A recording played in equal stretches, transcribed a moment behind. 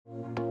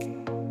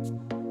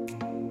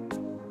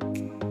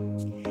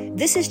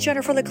This is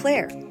Jennifer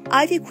LeClaire.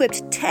 I've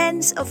equipped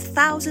tens of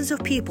thousands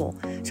of people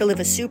to live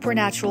a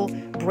supernatural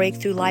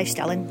breakthrough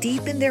lifestyle and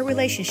deepen their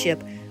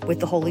relationship with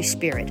the Holy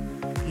Spirit.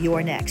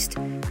 You're next.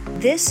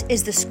 This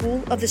is the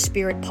School of the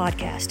Spirit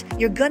podcast.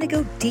 You're going to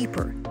go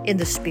deeper in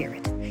the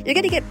Spirit. You're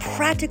going to get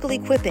practical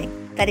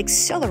equipping that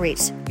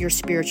accelerates your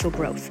spiritual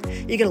growth.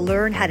 You're going to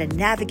learn how to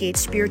navigate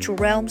spiritual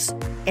realms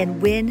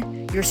and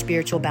win your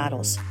spiritual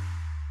battles.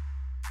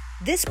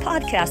 This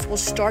podcast will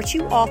start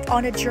you off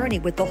on a journey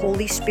with the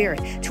Holy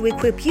Spirit to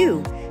equip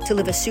you to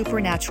live a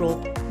supernatural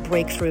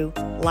breakthrough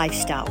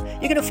lifestyle.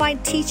 You're going to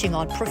find teaching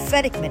on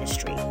prophetic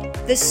ministry,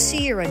 the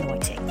seer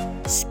anointing,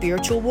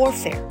 spiritual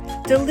warfare,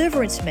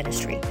 deliverance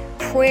ministry,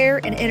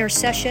 prayer and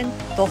intercession,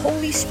 the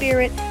Holy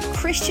Spirit,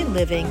 Christian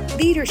living,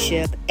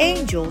 leadership,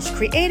 angels,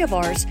 creative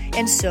arts,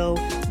 and so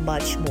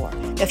much more.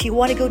 If you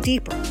want to go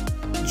deeper,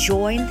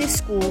 join the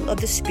School of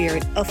the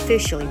Spirit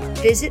officially.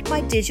 Visit my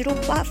digital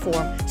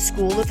platform,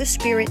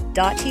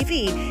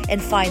 schoolofthespirit.tv,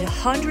 and find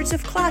hundreds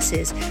of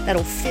classes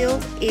that'll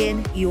fill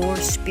in your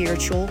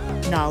spiritual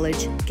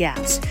knowledge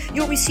gaps.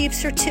 You'll receive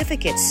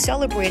certificates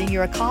celebrating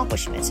your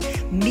accomplishments,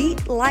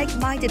 meet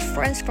like-minded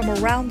friends from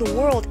around the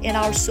world in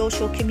our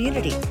social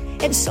community,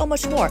 and so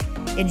much more.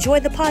 Enjoy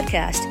the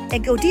podcast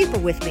and go deeper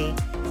with me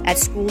at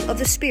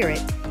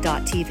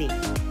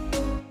schoolofthespirit.tv.